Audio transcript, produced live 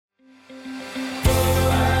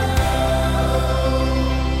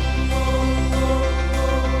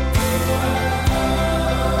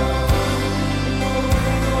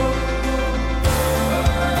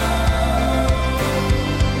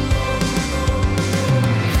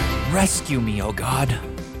Rescue me, O God.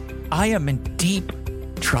 I am in deep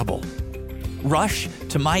trouble. Rush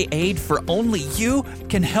to my aid, for only you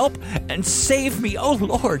can help and save me, O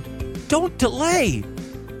Lord. Don't delay.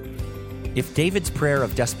 If David's prayer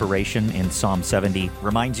of desperation in Psalm 70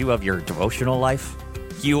 reminds you of your devotional life,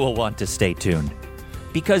 you will want to stay tuned,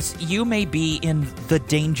 because you may be in the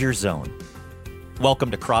danger zone. Welcome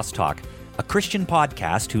to Crosstalk, a Christian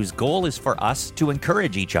podcast whose goal is for us to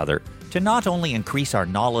encourage each other to not only increase our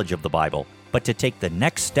knowledge of the Bible, but to take the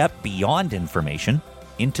next step beyond information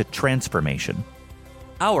into transformation.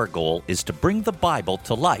 Our goal is to bring the Bible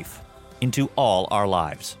to life into all our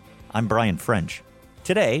lives. I'm Brian French.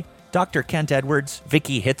 Today, Dr. Kent Edwards,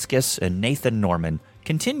 Vicki Hitzkis, and Nathan Norman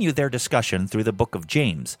continue their discussion through the book of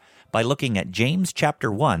James by looking at James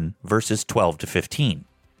chapter 1, verses 12 to 15.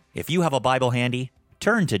 If you have a Bible handy,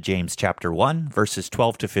 turn to James chapter 1, verses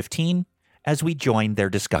 12 to 15 as we join their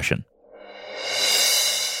discussion.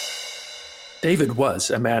 David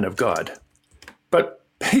was a man of God. But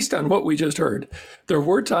based on what we just heard, there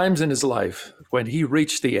were times in his life when he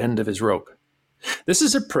reached the end of his rope. This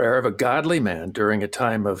is a prayer of a godly man during a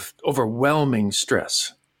time of overwhelming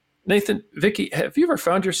stress. Nathan, Vicki, have you ever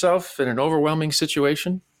found yourself in an overwhelming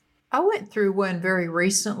situation? I went through one very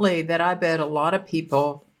recently that I bet a lot of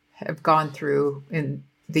people have gone through in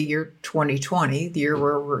the year 2020, the year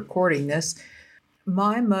we're recording this.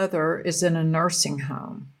 My mother is in a nursing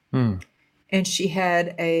home, and she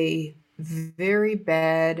had a very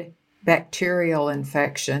bad bacterial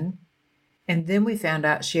infection, and then we found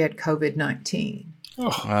out she had COVID-19.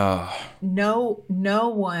 No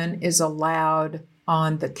one is allowed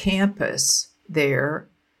on the campus there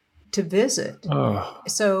to visit.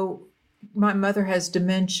 So my mother has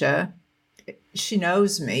dementia. She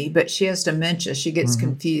knows me, but she has dementia. She gets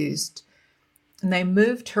confused. And they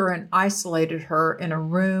moved her and isolated her in a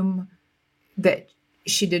room that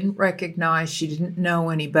she didn't recognize. She didn't know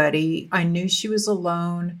anybody. I knew she was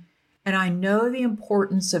alone. And I know the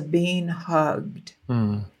importance of being hugged.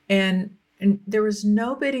 And there was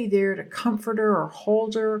nobody there to comfort her or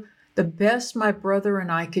hold her. The best my brother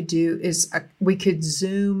and I could do is we could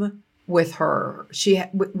Zoom with her.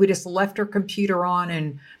 We just left her computer on,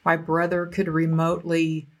 and my brother could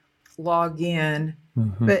remotely log in.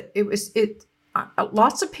 But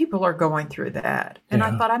lots of people are going through that. And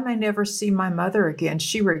I thought I may never see my mother again.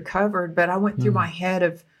 She recovered, but I went through my head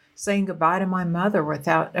of saying goodbye to my mother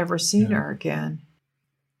without ever seeing her again.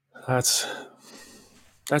 That's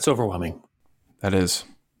overwhelming. That is.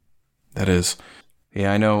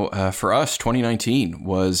 Yeah, I know for us, 2019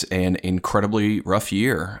 was an incredibly rough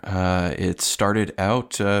year. It started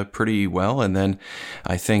out pretty well, and then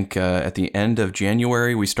I think at the end of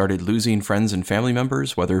January, we started losing friends and family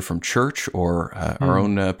members, whether from church or our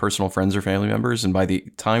own personal friends or family members. And by the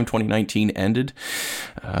time 2019 ended,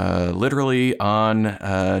 literally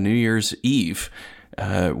on New Year's Eve,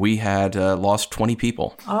 we had lost 20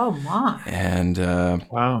 people. Oh, my. And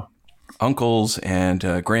wow. Uncles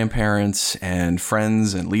and grandparents and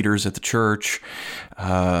friends and leaders at the church,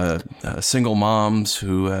 single moms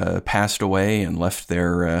who passed away and left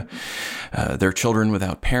their children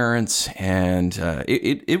without parents, and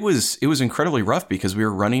it was incredibly rough because we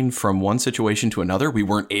were running from one situation to another. We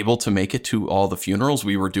weren't able to make it to all the funerals.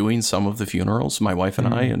 We were doing some of the funerals, my wife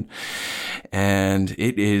and I, and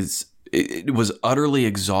it was utterly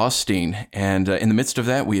exhausting. And in the midst of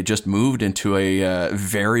that, we had just moved into a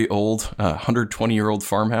very old 120-year-old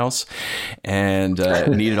farmhouse and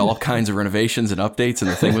needed all kinds of renovations and updates.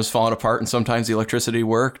 And the thing was falling apart. And sometimes the electricity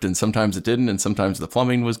worked and sometimes it didn't. And sometimes the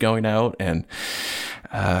plumbing was going out. And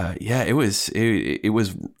it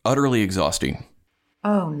was utterly exhausting.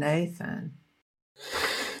 Oh, Nathan.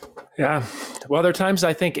 Yeah. Well, there are times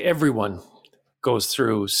I think everyone goes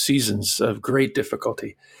through seasons of great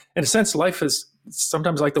difficulty. In a sense, life is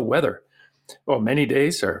sometimes like the weather. Well, many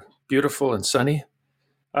days are beautiful and sunny.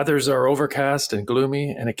 Others are overcast and gloomy,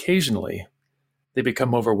 and occasionally they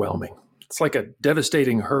become overwhelming. It's like a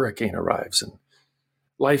devastating hurricane arrives, and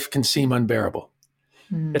life can seem unbearable.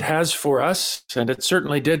 It has for us, and it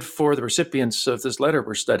certainly did for the recipients of this letter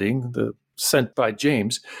we're studying, sent by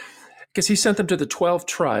James, because he sent them to the 12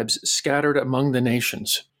 tribes scattered among the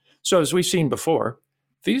nations. So as we've seen before,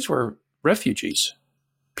 these were refugees,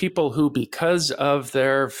 people who, because of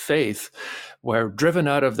their faith, were driven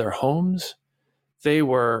out of their homes. They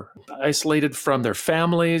were isolated from their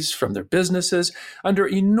families, from their businesses, under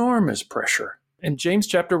enormous pressure. In James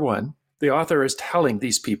chapter 1, the author is telling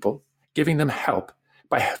these people, giving them help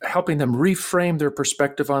by helping them reframe their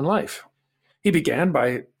perspective on life. He began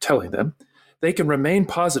by telling them they can remain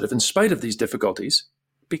positive in spite of these difficulties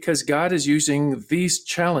because God is using these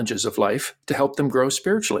challenges of life to help them grow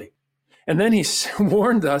spiritually. And then he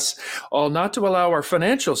warned us all not to allow our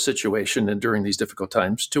financial situation and during these difficult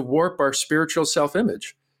times to warp our spiritual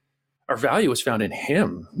self-image. Our value is found in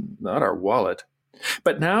him, not our wallet.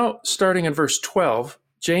 But now, starting in verse 12,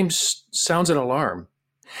 James sounds an alarm.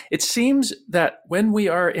 It seems that when we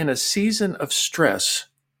are in a season of stress,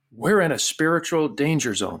 we're in a spiritual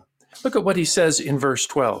danger zone. Look at what he says in verse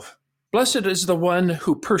 12. Blessed is the one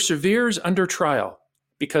who perseveres under trial,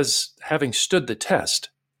 because having stood the test,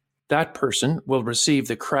 that person will receive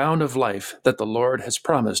the crown of life that the Lord has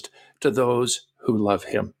promised to those who love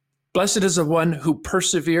him. Blessed is the one who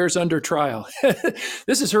perseveres under trial.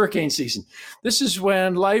 This is hurricane season. This is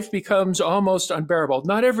when life becomes almost unbearable.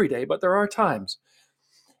 Not every day, but there are times.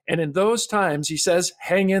 And in those times, he says,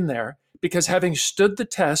 hang in there, because having stood the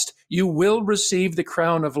test, you will receive the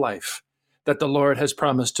crown of life that the Lord has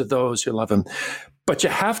promised to those who love him. But you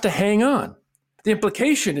have to hang on. The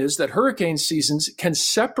implication is that hurricane seasons can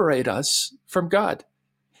separate us from God.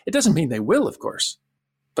 It doesn't mean they will, of course,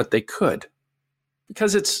 but they could.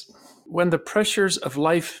 Because it's when the pressures of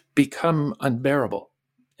life become unbearable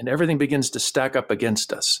and everything begins to stack up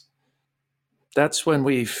against us. That's when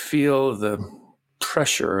we feel the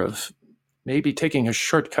pressure of maybe taking a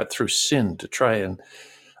shortcut through sin to try and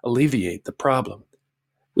alleviate the problem.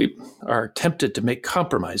 We are tempted to make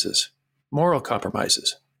compromises, moral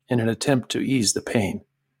compromises, in an attempt to ease the pain.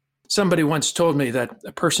 Somebody once told me that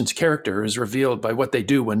a person's character is revealed by what they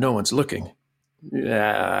do when no one's looking.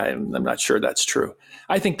 I'm not sure that's true.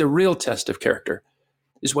 I think the real test of character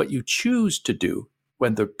is what you choose to do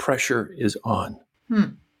when the pressure is on.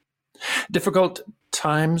 Difficult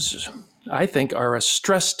times, I think, are a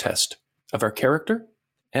stress test of our character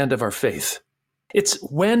and of our faith. It's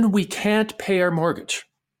when we can't pay our mortgage,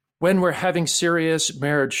 when we're having serious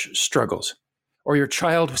marriage struggles, or your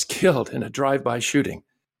child was killed in a drive-by shooting.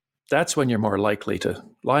 That's when you're more likely to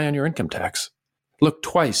lie on your income tax, look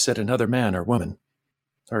twice at another man or woman,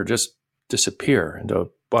 or just disappear into a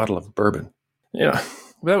bottle of bourbon.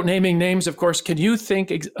 Without naming names, of course, can you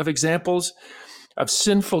think of examples of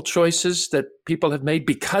sinful choices that people have made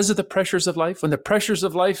because of the pressures of life? When the pressures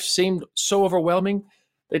of life seemed so overwhelming,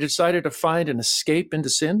 they decided to find an escape into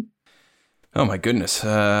sin? Oh my goodness.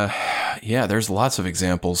 Yeah, there's lots of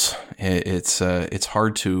examples. It's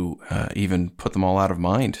hard to even put them all out of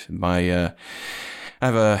mind. I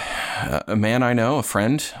have a man I know, a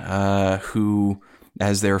friend, who,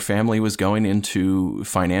 as their family was going into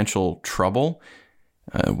financial trouble,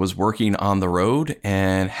 was working on the road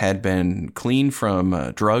and had been clean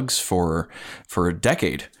from drugs for a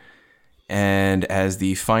decade. And as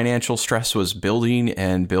the financial stress was building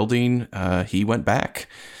and building, he went back.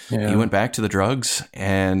 Yeah. He went back to the drugs,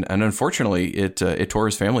 and unfortunately, it tore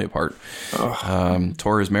his family apart,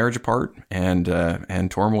 tore his marriage apart, and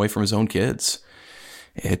tore him away from his own kids.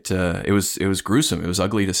 It was gruesome. It was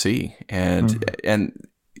ugly to see, and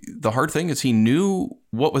the hard thing is he knew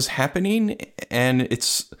what was happening, and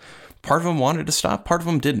it's part of him wanted to stop, part of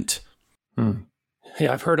him didn't.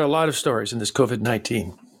 Yeah, I've heard a lot of stories in this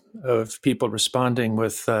COVID-19 of people responding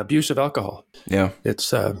with abuse of alcohol. Yeah,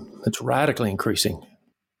 it's radically increasing.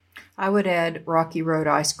 I would add Rocky Road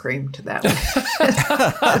ice cream to that one.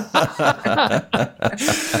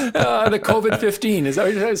 The COVID-15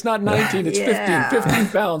 it's not 19, it's 15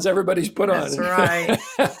 pounds everybody's put on. That's right.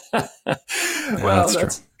 Well,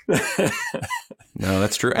 that's true. No,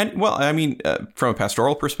 that's true. And well, I mean, from a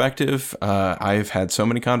pastoral perspective, I've had so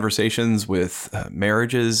many conversations with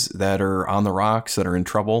marriages that are on the rocks, that are in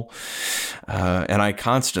trouble. And I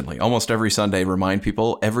constantly, almost every Sunday, remind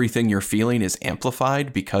people everything you're feeling is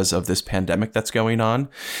amplified because of this pandemic that's going on.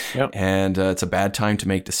 Yep. And it's a bad time to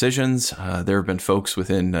make decisions. There have been folks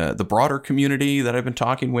within the broader community that I've been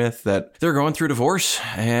talking with that they're going through divorce,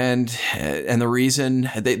 and the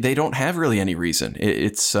reason they don't have really any reason.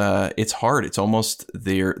 It's hard. It's almost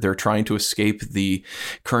they're trying to escape the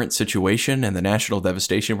current situation and the national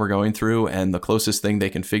devastation we're going through, and the closest thing they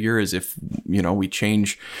can figure is if we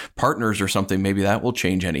change partners or something, maybe that will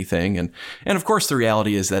change anything. And of course the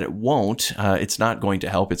reality is that it won't. It's not going to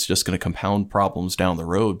help. It's just going to compound problems down the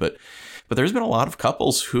road. But there's been a lot of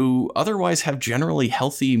couples who otherwise have generally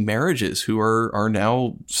healthy marriages who are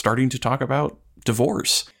now starting to talk about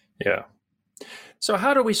divorce. Yeah. So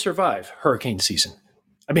how do we survive hurricane season?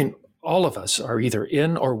 I mean, all of us are either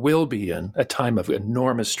in or will be in a time of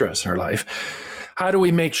enormous stress in our life. How do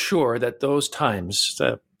we make sure that those times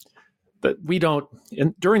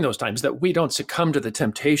during those times that we don't succumb to the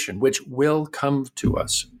temptation which will come to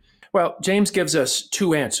us? Well, James gives us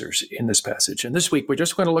two answers in this passage. And this week, we're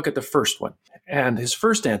just going to look at the first one. And his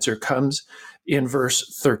first answer comes in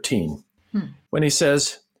verse 13, when he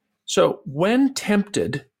says, "So when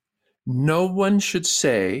tempted, no one should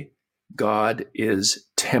say, God is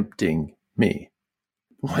tempting me.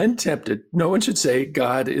 When tempted, no one should say,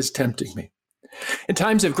 God is tempting me. In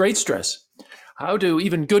times of great stress, how do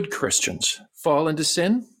even good Christians fall into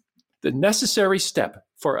sin? The necessary step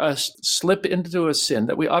for us to slip into a sin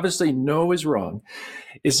that we obviously know is wrong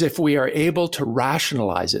is if we are able to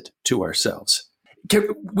rationalize it to ourselves.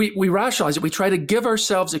 We rationalize it. We try to give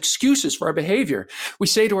ourselves excuses for our behavior. We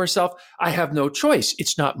say to ourselves, I have no choice.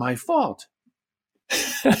 It's not my fault.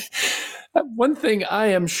 One thing I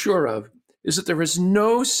am sure of is that there is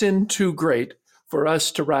no sin too great for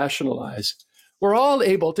us to rationalize. We're all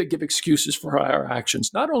able to give excuses for our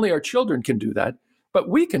actions. Not only our children can do that, but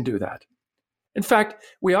we can do that. In fact,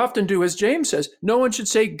 we often do, as James says, no one should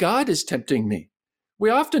say, God is tempting me. We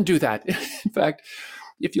often do that. In fact,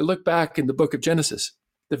 if you look back in the book of Genesis,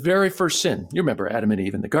 the very first sin, you remember Adam and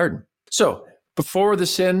Eve in the garden. So before the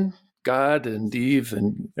sin, God and Eve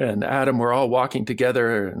and Adam were all walking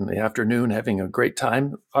together in the afternoon, having a great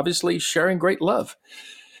time, obviously sharing great love.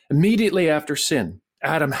 Immediately after sin,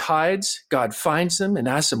 Adam hides, God finds him and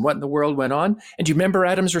asks him what in the world went on. And you remember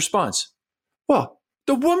Adam's response? Well,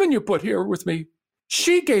 the woman you put here with me,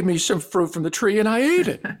 she gave me some fruit from the tree and I ate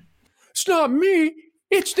it. It's not me,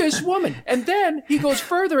 it's this woman. And then he goes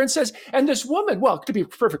further and says, and this woman, well, to be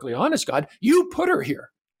perfectly honest, God, you put her here.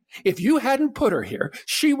 If you hadn't put her here,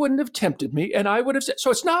 she wouldn't have tempted me and I would have said, so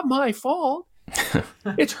it's not my fault.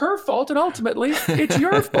 It's her fault. And ultimately, it's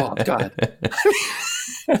your fault, God.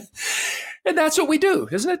 And that's what we do,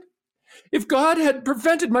 isn't it? If God had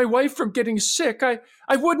prevented my wife from getting sick, I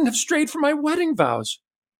wouldn't have strayed from my wedding vows.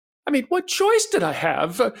 I mean, what choice did I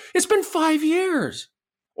have? It's been 5 years.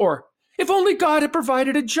 Or if only God had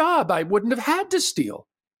provided a job, I wouldn't have had to steal.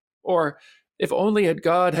 Or if only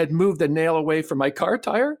God had moved the nail away from my car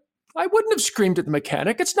tire, I wouldn't have screamed at the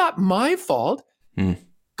mechanic. It's not my fault.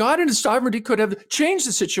 God in his sovereignty could have changed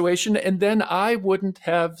the situation and then I wouldn't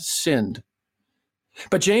have sinned.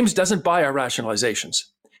 But James doesn't buy our rationalizations.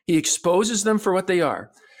 He exposes them for what they are.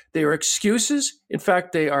 They are excuses. In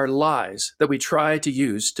fact, they are lies that we try to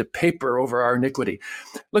use to paper over our iniquity.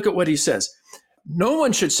 Look at what he says. No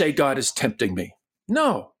one should say God is tempting me.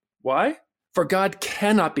 No. Why? For God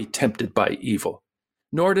cannot be tempted by evil,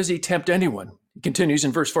 nor does he tempt anyone. He continues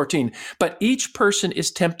in verse 14, but each person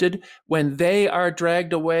is tempted when they are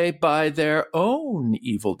dragged away by their own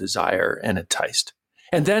evil desire and enticed.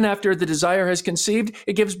 And then after the desire has conceived,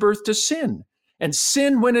 it gives birth to sin. And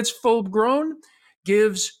sin, when it's full grown,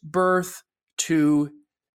 gives birth to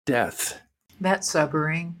death. That's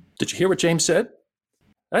sobering. Did you hear what James said?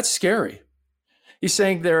 That's scary. He's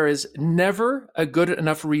saying there is never a good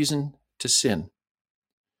enough reason to sin,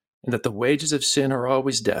 and that the wages of sin are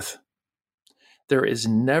always death. There is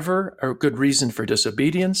never a good reason for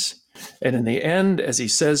disobedience. And in the end, as he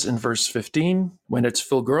says in verse 15, when it's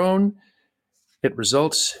full grown, it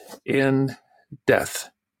results in death.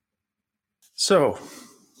 So,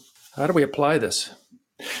 how do we apply this?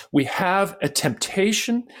 We have a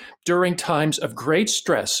temptation during times of great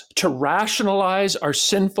stress to rationalize our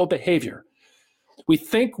sinful behavior. We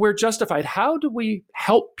think we're justified. How do we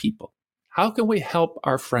help people? How can we help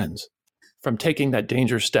our friends from taking that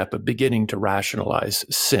dangerous step of beginning to rationalize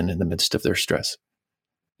sin in the midst of their stress?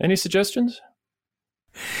 Any suggestions?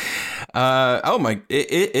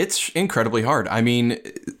 It's incredibly hard. I mean,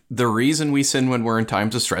 the reason we sin when we're in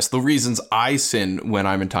times of stress, the reasons I sin when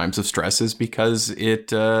I'm in times of stress is because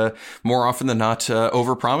it more often than not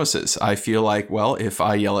overpromises. I feel like, well, if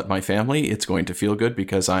I yell at my family, it's going to feel good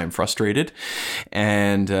because I am frustrated,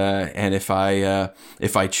 and if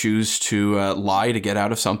I choose to lie to get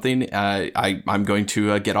out of something, I'm going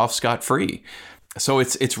to get off scot-free. So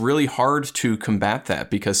it's really hard to combat that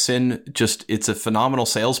because sin it's a phenomenal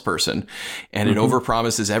salesperson and it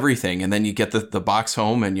overpromises everything. And then you get the box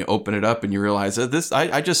home and you open it up and you realize that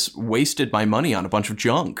I just wasted my money on a bunch of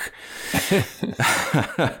junk.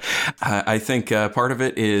 I think part of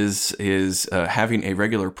it is having a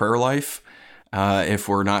regular prayer life. If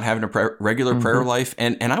we're not having a regular prayer life,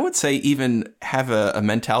 and I would say even have a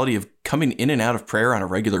mentality of coming in and out of prayer on a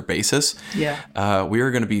regular basis, we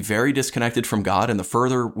are going to be very disconnected from God. And the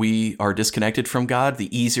further we are disconnected from God,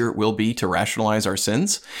 the easier it will be to rationalize our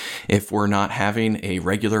sins if we're not having a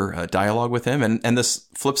regular dialogue with him. And this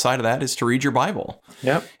flip side of that is to read your Bible.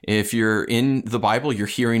 Yep. If you're in the Bible, you're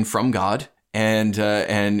hearing from God. And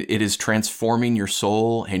it is transforming your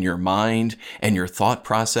soul and your mind and your thought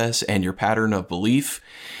process and your pattern of belief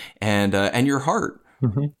and your heart.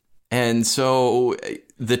 And so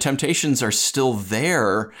the temptations are still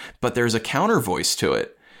there, but there's a counter voice to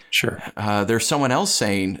it. Sure. There's someone else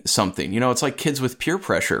saying something. It's like kids with peer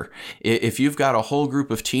pressure. If you've got a whole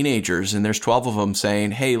group of teenagers and there's 12 of them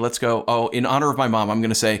saying, hey, let's go. Oh, in honor of my mom, I'm going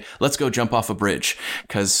to say, let's go jump off a bridge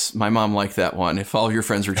because my mom liked that one. If all of your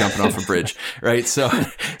friends were jumping off a bridge, right? So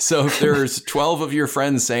if there's 12 of your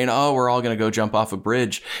friends saying, oh, we're all going to go jump off a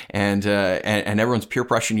bridge and everyone's peer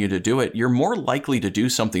pressuring you to do it, you're more likely to do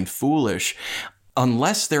something foolish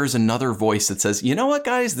unless there's another voice that says, you know what,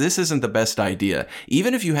 guys, this isn't the best idea.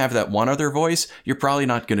 Even if you have that one other voice, you're probably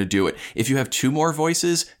not going to do it. If you have two more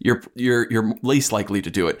voices, you're least likely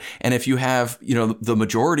to do it. And if you have, the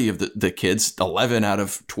majority of the kids, 11 out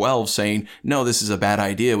of 12 saying, no, this is a bad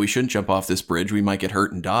idea. We shouldn't jump off this bridge. We might get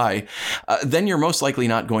hurt and die. Then you're most likely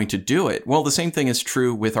not going to do it. Well, the same thing is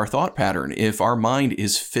true with our thought pattern. If our mind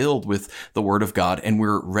is filled with the Word of God and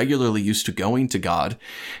we're regularly used to going to God,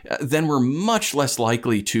 then we're much less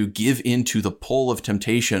likely to give into the pull of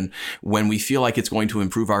temptation when we feel like it's going to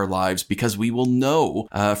improve our lives, because we will know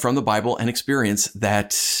from the Bible and experience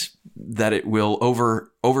that it will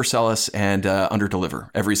oversell us and underdeliver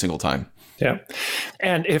every single time. Yeah.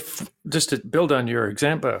 And if, just to build on your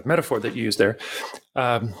metaphor that you used there,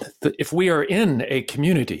 if we are in a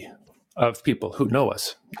community of people who know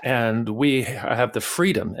us and we have the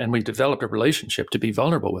freedom and we develop a relationship to be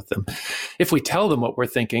vulnerable with them, if we tell them what we're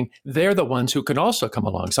thinking, they're the ones who can also come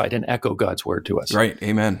alongside and echo God's word to us. Right.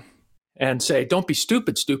 Amen. And say, don't be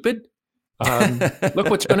stupid. Look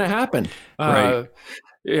what's going to happen. Right.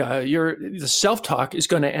 The self-talk is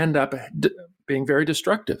going to end up being very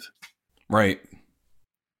destructive. Right.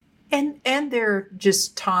 And there are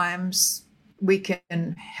just times we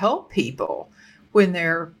can help people when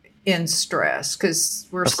they're in stress, because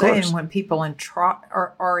we're saying when people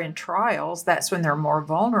are in trials, that's when they're more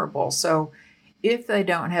vulnerable. So if they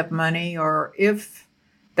don't have money or if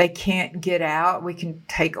they can't get out, we can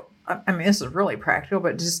this is really practical,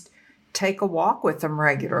 but just take a walk with them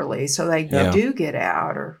regularly so they do get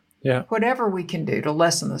out, or whatever we can do to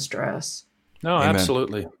lessen the stress. No, Amen.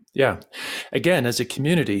 Absolutely. Yeah. Again, as a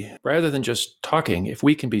community, rather than just talking, if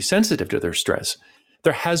we can be sensitive to their stress,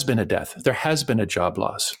 there has been a death, there has been a job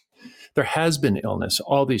loss, there has been illness,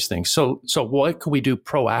 all these things. So what can we do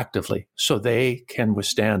proactively so they can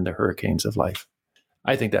withstand the hurricanes of life?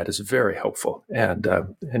 I think that is very helpful and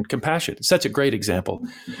compassionate. It sets a great example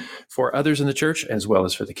for others in the church as well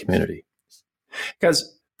as for the community.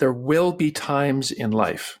 Because there will be times in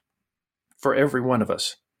life for every one of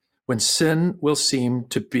us when sin will seem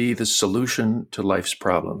to be the solution to life's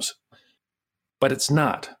problems. But it's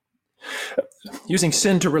not. Using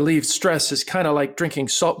sin to relieve stress is kind of like drinking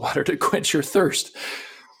salt water to quench your thirst.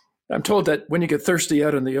 I'm told that when you get thirsty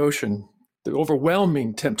out in the ocean, the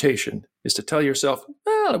overwhelming temptation is to tell yourself,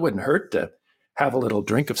 well, it wouldn't hurt to have a little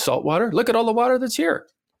drink of salt water. Look at all the water that's here.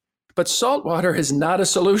 But salt water is not a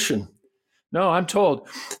solution. No, I'm told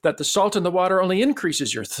that the salt in the water only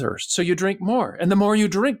increases your thirst, so you drink more. And the more you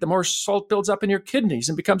drink, the more salt builds up in your kidneys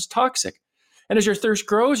and becomes toxic. And as your thirst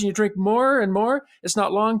grows and you drink more and more, it's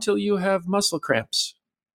not long till you have muscle cramps,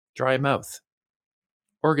 dry mouth,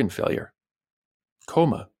 organ failure,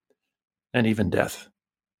 coma, and even death.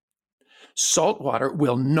 Salt water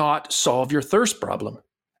will not solve your thirst problem.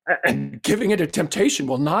 And giving it a temptation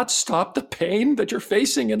will not stop the pain that you're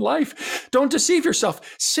facing in life. Don't deceive yourself.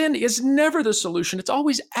 Sin is never the solution. It's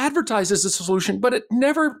always advertised as a solution, but it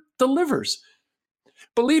never delivers.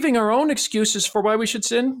 Believing our own excuses for why we should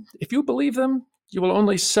sin, if you believe them, you will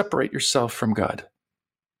only separate yourself from God.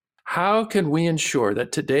 How can we ensure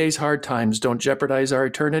that today's hard times don't jeopardize our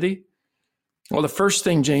eternity? Well, the first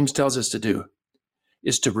thing James tells us to do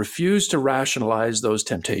is to refuse to rationalize those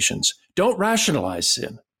temptations. Don't rationalize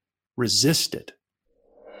sin. Resist it.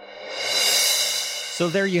 So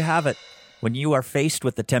there you have it. When you are faced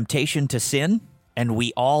with the temptation to sin, and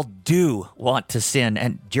we all do want to sin,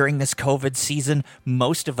 and during this COVID season,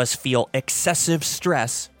 most of us feel excessive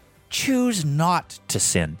stress, choose not to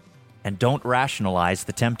sin, and don't rationalize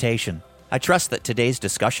the temptation. I trust that today's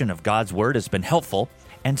discussion of God's Word has been helpful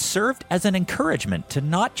and served as an encouragement to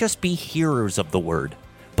not just be hearers of the Word,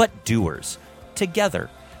 but doers. Together,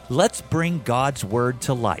 let's bring God's Word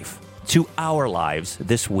to life, to our lives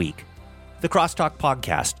this week. The Crosstalk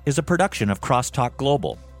Podcast is a production of Crosstalk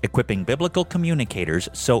Global, equipping biblical communicators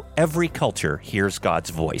so every culture hears God's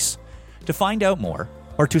voice. To find out more,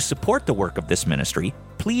 or to support the work of this ministry,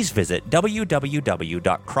 please visit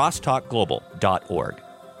www.crosstalkglobal.org.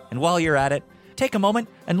 And while you're at it, take a moment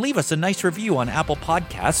and leave us a nice review on Apple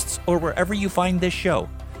Podcasts or wherever you find this show.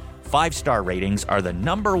 5-star ratings are the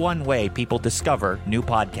 #1 way people discover new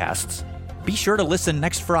podcasts. Be sure to listen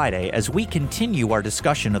next Friday as we continue our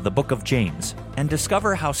discussion of the book of James and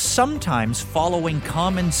discover how sometimes following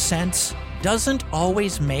common sense doesn't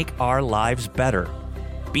always make our lives better.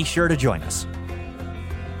 Be sure to join us.